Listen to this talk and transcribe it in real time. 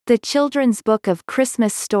The Children's Book of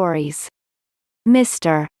Christmas Stories.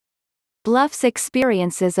 Mr. Bluff's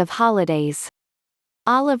Experiences of Holidays.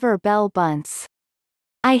 Oliver Bell Bunce.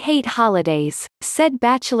 I hate holidays, said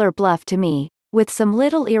Bachelor Bluff to me, with some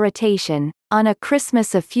little irritation, on a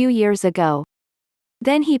Christmas a few years ago.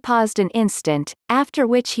 Then he paused an instant, after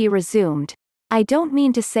which he resumed, I don't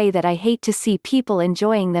mean to say that I hate to see people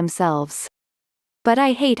enjoying themselves. But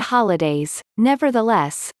I hate holidays,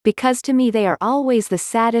 nevertheless, because to me they are always the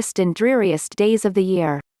saddest and dreariest days of the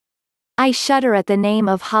year. I shudder at the name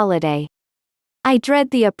of holiday. I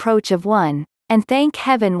dread the approach of one, and thank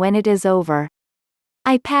heaven when it is over.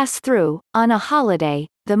 I pass through, on a holiday,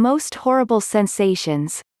 the most horrible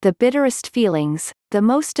sensations, the bitterest feelings, the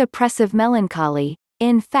most oppressive melancholy.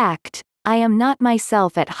 In fact, I am not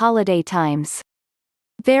myself at holiday times.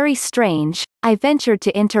 Very strange, I ventured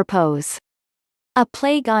to interpose. A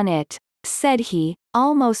plague on it, said he,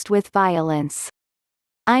 almost with violence.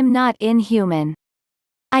 I'm not inhuman.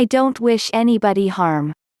 I don't wish anybody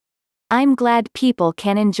harm. I'm glad people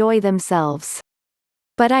can enjoy themselves.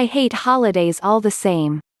 But I hate holidays all the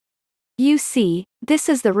same. You see, this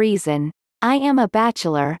is the reason. I am a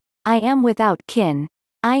bachelor, I am without kin,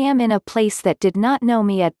 I am in a place that did not know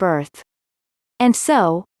me at birth. And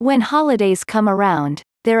so, when holidays come around,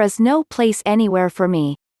 there is no place anywhere for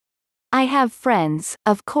me. I have friends,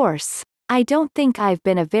 of course. I don't think I've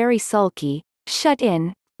been a very sulky,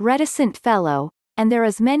 shut-in, reticent fellow, and there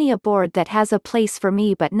is many aboard that has a place for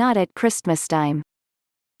me but not at Christmas time.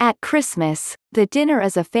 At Christmas, the dinner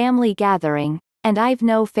is a family gathering, and I've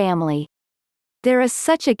no family. There is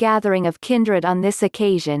such a gathering of kindred on this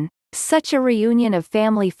occasion, such a reunion of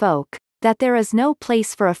family folk, that there is no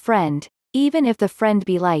place for a friend, even if the friend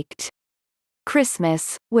be liked.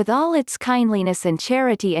 Christmas, with all its kindliness and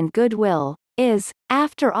charity and goodwill, is,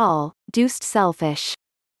 after all, deuced selfish.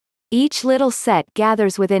 Each little set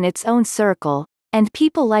gathers within its own circle, and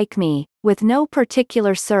people like me, with no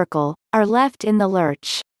particular circle, are left in the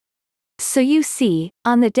lurch. So you see,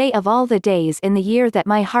 on the day of all the days in the year that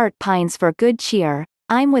my heart pines for good cheer,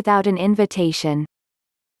 I'm without an invitation.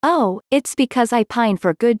 Oh, it's because I pine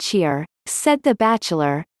for good cheer, said the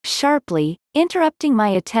bachelor, sharply, interrupting my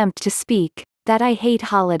attempt to speak, that I hate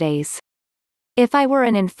holidays. If I were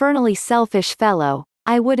an infernally selfish fellow,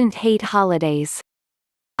 I wouldn't hate holidays.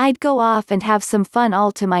 I'd go off and have some fun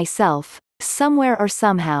all to myself, somewhere or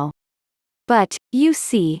somehow. But, you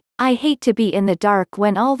see, I hate to be in the dark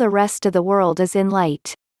when all the rest of the world is in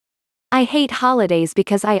light. I hate holidays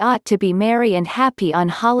because I ought to be merry and happy on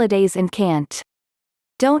holidays and can't.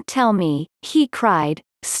 Don't tell me, he cried,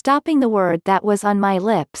 stopping the word that was on my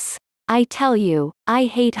lips. I tell you, I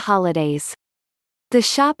hate holidays. The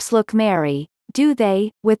shops look merry, do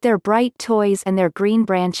they, with their bright toys and their green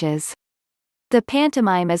branches? The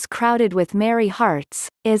pantomime is crowded with merry hearts,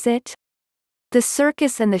 is it? The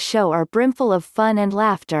circus and the show are brimful of fun and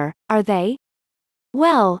laughter, are they?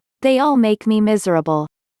 Well, they all make me miserable.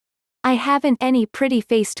 I haven't any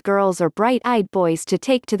pretty-faced girls or bright-eyed boys to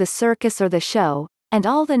take to the circus or the show, and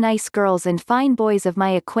all the nice girls and fine boys of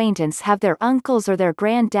my acquaintance have their uncles or their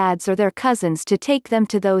granddads or their cousins to take them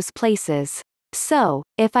to those places. So,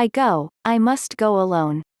 if I go, I must go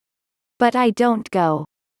alone. But I don't go.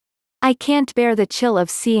 I can't bear the chill of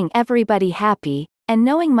seeing everybody happy, and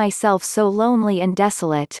knowing myself so lonely and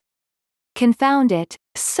desolate. Confound it,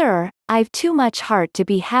 sir, I've too much heart to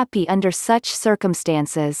be happy under such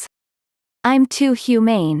circumstances. I'm too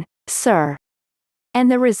humane, sir. And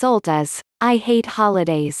the result is, I hate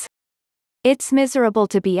holidays. It's miserable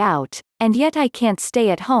to be out, and yet I can't stay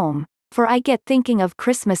at home, for I get thinking of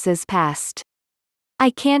Christmases past. I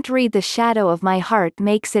can't read, the shadow of my heart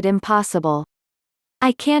makes it impossible.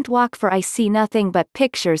 I can't walk, for I see nothing but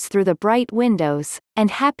pictures through the bright windows, and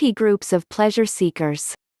happy groups of pleasure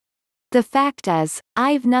seekers. The fact is,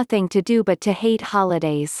 I've nothing to do but to hate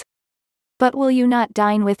holidays. But will you not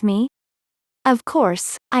dine with me? Of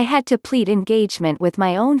course, I had to plead engagement with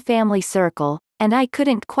my own family circle, and I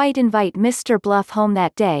couldn't quite invite Mr. Bluff home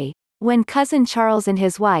that day, when Cousin Charles and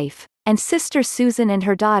his wife, and Sister Susan and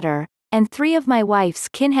her daughter, and 3 of my wife's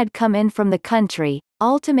kin had come in from the country,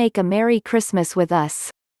 all to make a merry Christmas with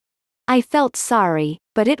us. I felt sorry,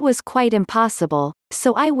 but it was quite impossible,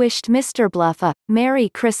 so I wished Mr. Bluff a Merry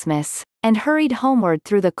Christmas, and hurried homeward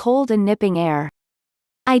through the cold and nipping air.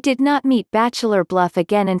 I did not meet Bachelor Bluff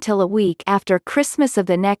again until a week after Christmas of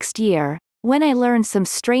the next year, when I learned some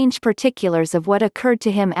strange particulars of what occurred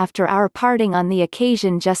to him after our parting on the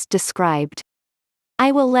occasion just described.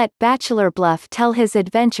 I will let Bachelor Bluff tell his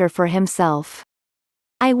adventure for himself.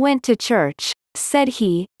 I went to church, said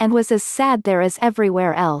he, and was as sad there as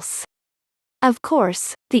everywhere else. Of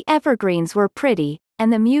course, the evergreens were pretty,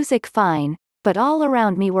 and the music fine, but all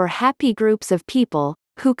around me were happy groups of people,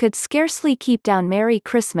 who could scarcely keep down Merry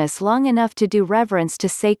Christmas long enough to do reverence to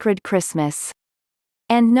sacred Christmas.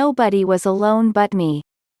 And nobody was alone but me.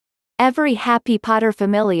 Every happy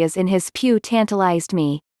paterfamilias in his pew tantalized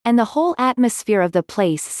me, and the whole atmosphere of the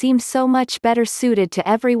place seemed so much better suited to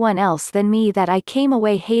everyone else than me that I came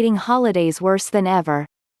away hating holidays worse than ever.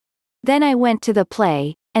 Then I went to the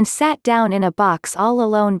play, and sat down in a box all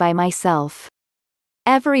alone by myself.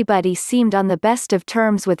 Everybody seemed on the best of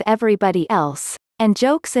terms with everybody else, and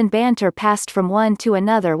jokes and banter passed from one to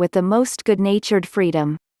another with the most good-natured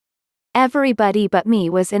freedom. Everybody but me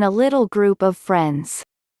was in a little group of friends.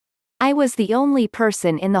 I was the only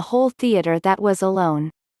person in the whole theater that was alone.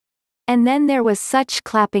 And then there was such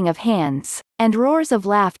clapping of hands, and roars of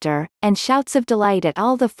laughter, and shouts of delight at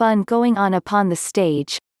all the fun going on upon the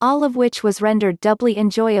stage, all of which was rendered doubly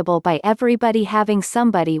enjoyable by everybody having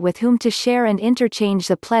somebody with whom to share and interchange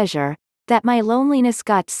the pleasure, that my loneliness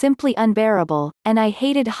got simply unbearable, and I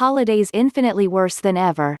hated holidays infinitely worse than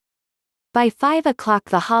ever. By 5 o'clock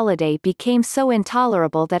the holiday became so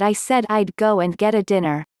intolerable that I said I'd go and get a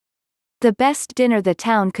dinner. The best dinner the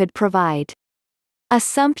town could provide. A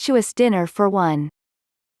sumptuous dinner for one.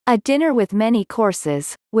 A dinner with many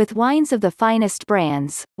courses, with wines of the finest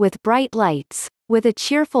brands, with bright lights, with a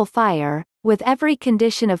cheerful fire, with every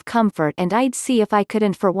condition of comfort, and I'd see if I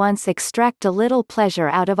couldn't for once extract a little pleasure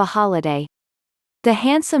out of a holiday. The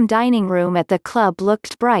handsome dining room at the club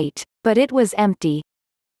looked bright, but it was empty.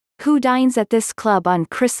 Who dines at this club on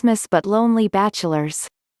Christmas but lonely bachelors?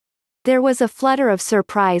 There was a flutter of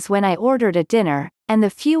surprise when I ordered a dinner, and the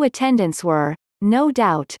few attendants were, no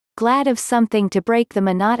doubt, glad of something to break the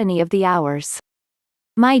monotony of the hours.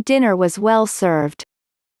 My dinner was well served.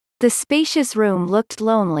 The spacious room looked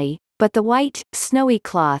lonely, but the white, snowy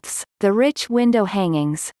cloths, the rich window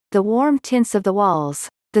hangings, the warm tints of the walls,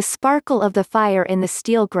 the sparkle of the fire in the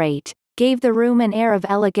steel grate, gave the room an air of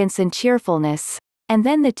elegance and cheerfulness, and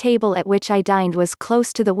then the table at which I dined was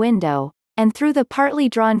close to the window, and through the partly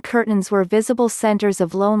drawn curtains were visible centers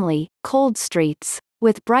of lonely, cold streets,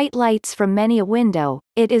 with bright lights from many a window,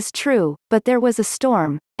 it is true, but there was a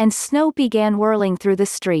storm, and snow began whirling through the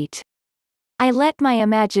street. I let my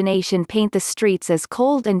imagination paint the streets as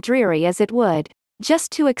cold and dreary as it would,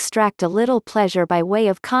 just to extract a little pleasure by way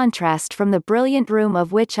of contrast from the brilliant room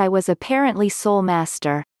of which I was apparently sole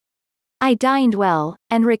master. I dined well,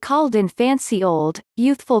 and recalled in fancy old,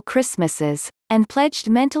 youthful Christmases, and pledged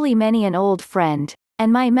mentally many an old friend,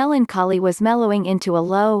 and my melancholy was mellowing into a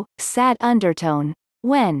low, sad undertone,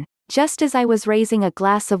 when, just as I was raising a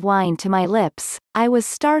glass of wine to my lips, I was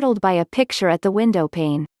startled by a picture at the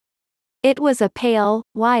window-pane. It was a pale,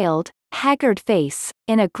 wild, haggard face,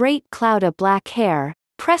 in a great cloud of black hair,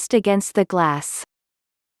 pressed against the glass.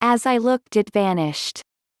 As I looked it vanished.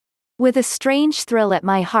 With a strange thrill at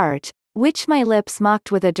my heart, which my lips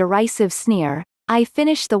mocked with a derisive sneer, I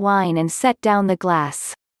finished the wine and set down the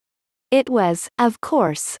glass. It was, of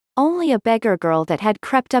course, only a beggar girl that had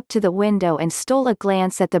crept up to the window and stole a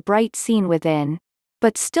glance at the bright scene within,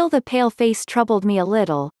 but still the pale face troubled me a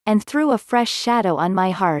little, and threw a fresh shadow on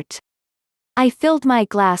my heart. I filled my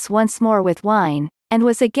glass once more with wine, and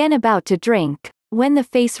was again about to drink, when the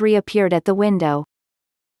face reappeared at the window.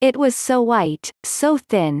 It was so white, so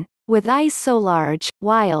thin, with eyes so large,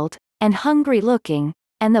 wild, and hungry-looking,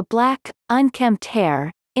 and the black, unkempt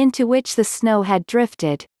hair, into which the snow had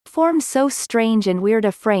drifted, formed so strange and weird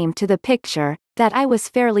a frame to the picture, that I was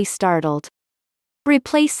fairly startled.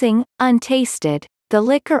 Replacing, untasted, the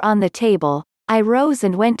liquor on the table, I rose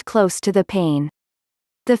and went close to the pane.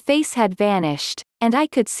 The face had vanished, and I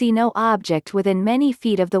could see no object within many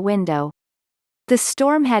feet of the window. The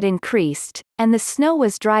storm had increased, and the snow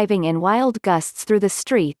was driving in wild gusts through the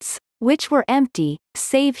streets, which were empty,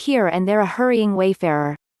 save here and there a hurrying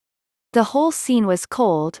wayfarer. The whole scene was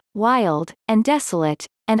cold, wild, and desolate,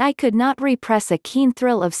 and I could not repress a keen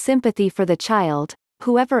thrill of sympathy for the child,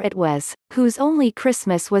 whoever it was, whose only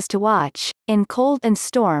Christmas was to watch, in cold and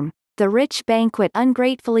storm, the rich banquet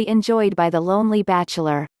ungratefully enjoyed by the lonely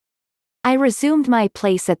bachelor. I resumed my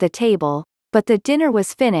place at the table, but the dinner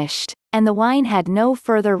was finished, and the wine had no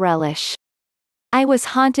further relish. I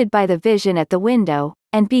was haunted by the vision at the window,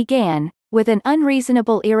 and began, with an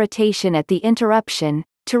unreasonable irritation at the interruption,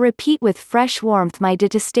 to repeat with fresh warmth my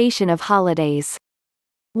detestation of holidays.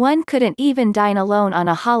 One couldn't even dine alone on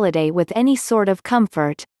a holiday with any sort of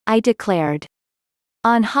comfort, I declared.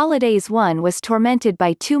 On holidays one was tormented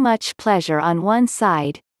by too much pleasure on one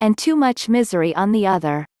side, and too much misery on the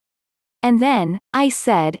other. And then, I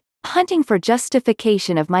said, hunting for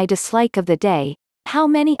justification of my dislike of the day, how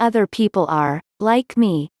many other people are, like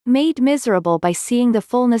me, made miserable by seeing the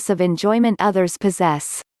fullness of enjoyment others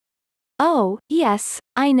possess. "Oh, yes,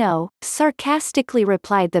 I know," sarcastically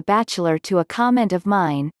replied the bachelor to a comment of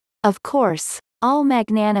mine. "Of course, all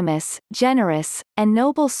magnanimous, generous, and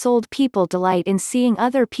noble-souled people delight in seeing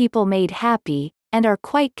other people made happy, and are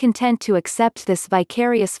quite content to accept this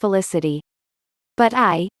vicarious felicity. But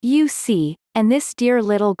I, you see, and this dear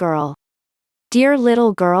little girl." "Dear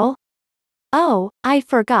little girl? Oh, I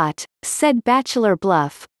forgot," said Bachelor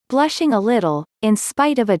Bluff, blushing a little, in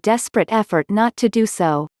spite of a desperate effort not to do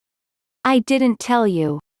so. "I didn't tell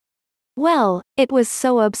you." Well, it was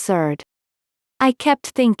so absurd. I kept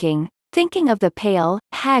thinking of the pale,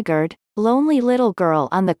 haggard, lonely little girl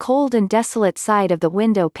on the cold and desolate side of the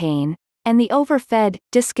window pane, and the overfed,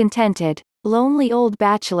 discontented, lonely old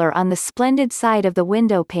bachelor on the splendid side of the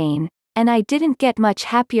window pane, and I didn't get much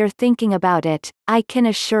happier thinking about it, I can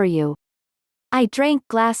assure you. I drank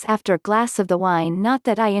glass after glass of the wine, not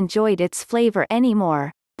that I enjoyed its flavor any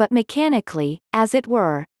more, but mechanically, as it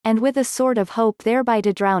were, and with a sort of hope thereby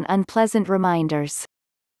to drown unpleasant reminders.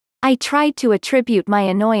 I tried to attribute my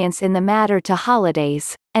annoyance in the matter to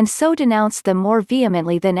holidays, and so denounced them more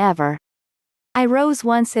vehemently than ever. I rose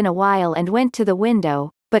once in a while and went to the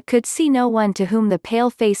window, but could see no one to whom the pale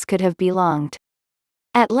face could have belonged.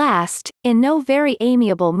 At last, in no very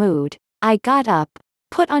amiable mood, I got up,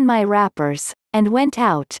 put on my wrappers, and went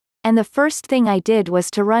out, and the first thing I did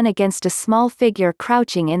was to run against a small figure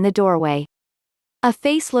crouching in the doorway. A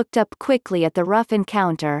face looked up quickly at the rough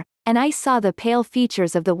encounter, and I saw the pale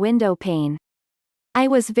features of the window pane. I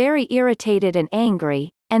was very irritated and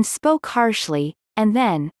angry, and spoke harshly, and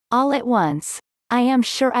then, all at once, I am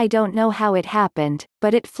sure I don't know how it happened,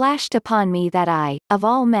 but it flashed upon me that I, of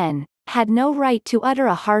all men, had no right to utter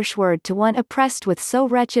a harsh word to one oppressed with so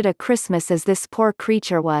wretched a Christmas as this poor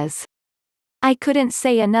creature was. I couldn't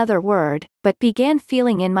say another word, but began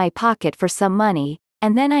feeling in my pocket for some money,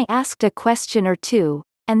 and then I asked a question or two,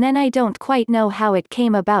 and then I don't quite know how it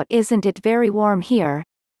came about. "Isn't it very warm here?"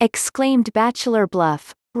 exclaimed Bachelor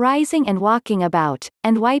Bluff, rising and walking about,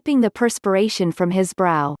 and wiping the perspiration from his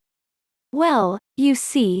brow. "Well, you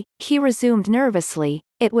see," he resumed nervously,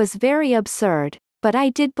 "it was very absurd, but I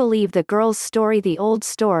did believe the girl's story, the old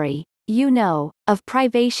story, you know, of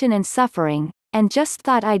privation and suffering, and just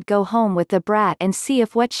thought I'd go home with the brat and see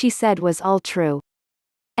if what she said was all true.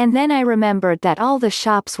 And then I remembered that all the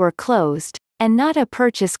shops were closed, and not a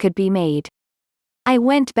purchase could be made. I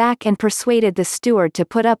went back and persuaded the steward to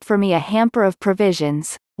put up for me a hamper of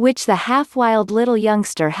provisions, which the half-wild little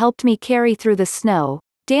youngster helped me carry through the snow,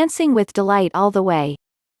 dancing with delight all the way.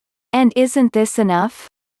 And isn't this enough?"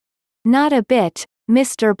 "Not a bit,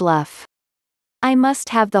 Mr. Bluff. I must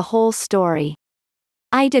have the whole story."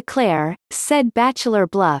 "I declare," said Bachelor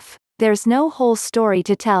Bluff, "there's no whole story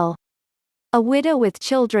to tell. A widow with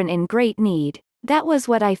children in great need, that was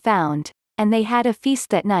what I found, and they had a feast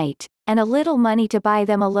that night, and a little money to buy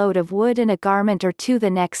them a load of wood and a garment or two the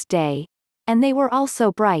next day, and they were all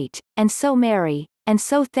so bright, and so merry, and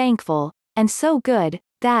so thankful, and so good,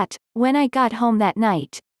 that, when I got home that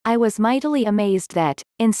night, I was mightily amazed that,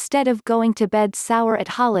 instead of going to bed sour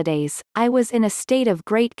at holidays, I was in a state of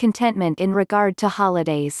great contentment in regard to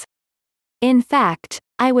holidays. In fact,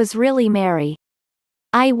 I was really merry.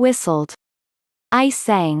 I whistled. I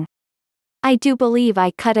sang. I do believe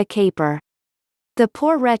I cut a caper. The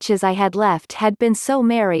poor wretches I had left had been so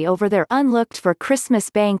merry over their unlooked-for Christmas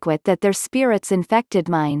banquet that their spirits infected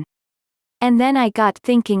mine. And then I got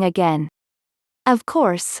thinking again. Of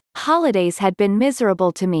course, holidays had been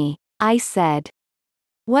miserable to me, I said.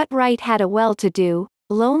 What right had a well-to-do,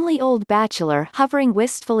 lonely old bachelor hovering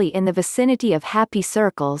wistfully in the vicinity of happy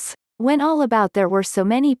circles, when all about there were so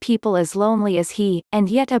many people as lonely as he, and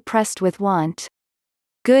yet oppressed with want?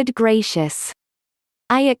 Good gracious!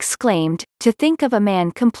 I exclaimed, to think of a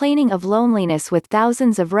man complaining of loneliness with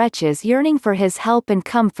thousands of wretches yearning for his help and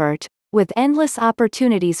comfort, with endless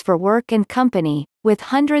opportunities for work and company, with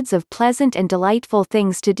hundreds of pleasant and delightful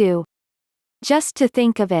things to do. Just to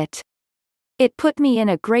think of it. It put me in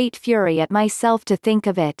a great fury at myself to think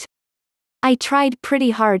of it. I tried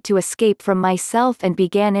pretty hard to escape from myself and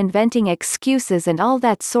began inventing excuses and all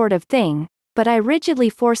that sort of thing, but I rigidly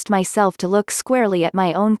forced myself to look squarely at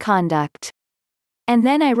my own conduct. And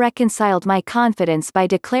then I reconciled my confidence by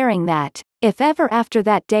declaring that, if ever after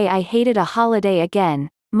that day I hated a holiday again,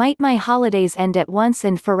 might my holidays end at once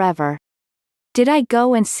and forever. Did I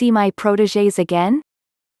go and see my protégés again?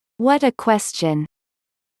 What a question.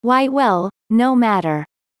 Why, well, no matter.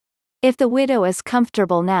 If the widow is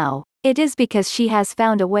comfortable now, it is because she has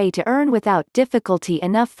found a way to earn without difficulty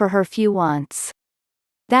enough for her few wants.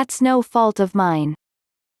 That's no fault of mine.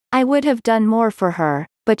 I would have done more for her,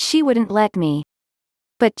 but she wouldn't let me.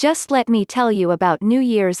 But just let me tell you about New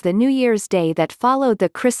Year's, the New Year's Day that followed the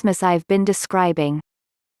Christmas I've been describing.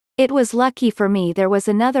 It was lucky for me there was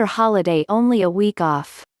another holiday only a week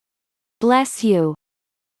off. Bless you.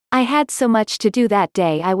 I had so much to do that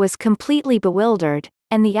day I was completely bewildered,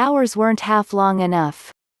 and the hours weren't half long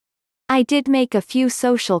enough. I did make a few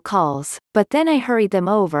social calls, but then I hurried them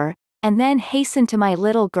over, and then hastened to my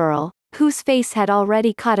little girl, whose face had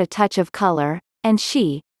already caught a touch of color, and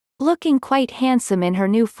she, looking quite handsome in her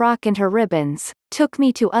new frock and her ribbons, took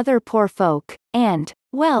me to other poor folk, and,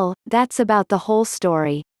 well, that's about the whole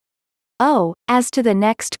story. Oh, as to the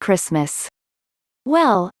next Christmas.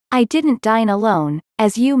 Well, I didn't dine alone,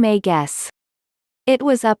 as you may guess. It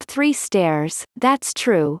was up 3 stairs, that's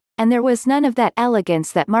true, and there was none of that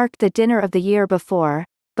elegance that marked the dinner of the year before,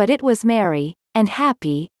 but it was merry, and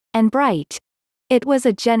happy, and bright. It was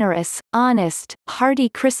a generous, honest, hearty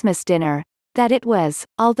Christmas dinner, that it was,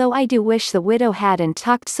 although I do wish the widow hadn't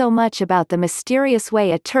talked so much about the mysterious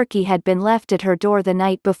way a turkey had been left at her door the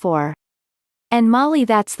night before. And Molly,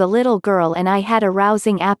 that's the little girl, and I had a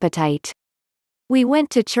rousing appetite. We went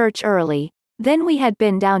to church early, then we had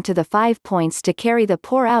been down to the 5 Points to carry the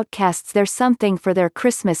poor outcasts there something for their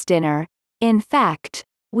Christmas dinner. In fact,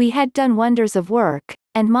 we had done wonders of work,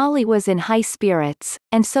 and Molly was in high spirits,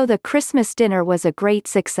 and so the Christmas dinner was a great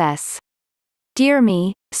success. Dear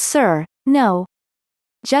me, sir, no.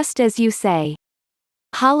 Just as you say.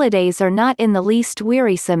 Holidays are not in the least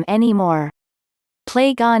wearisome any more.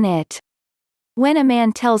 Plague on it. When a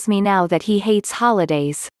man tells me now that he hates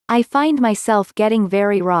holidays, I find myself getting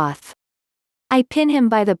very wroth. I pin him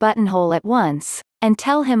by the buttonhole at once, and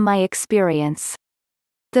tell him my experience.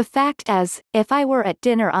 The fact is, if I were at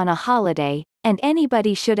dinner on a holiday, and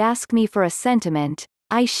anybody should ask me for a sentiment,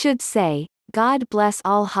 I should say, God bless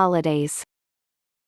all holidays.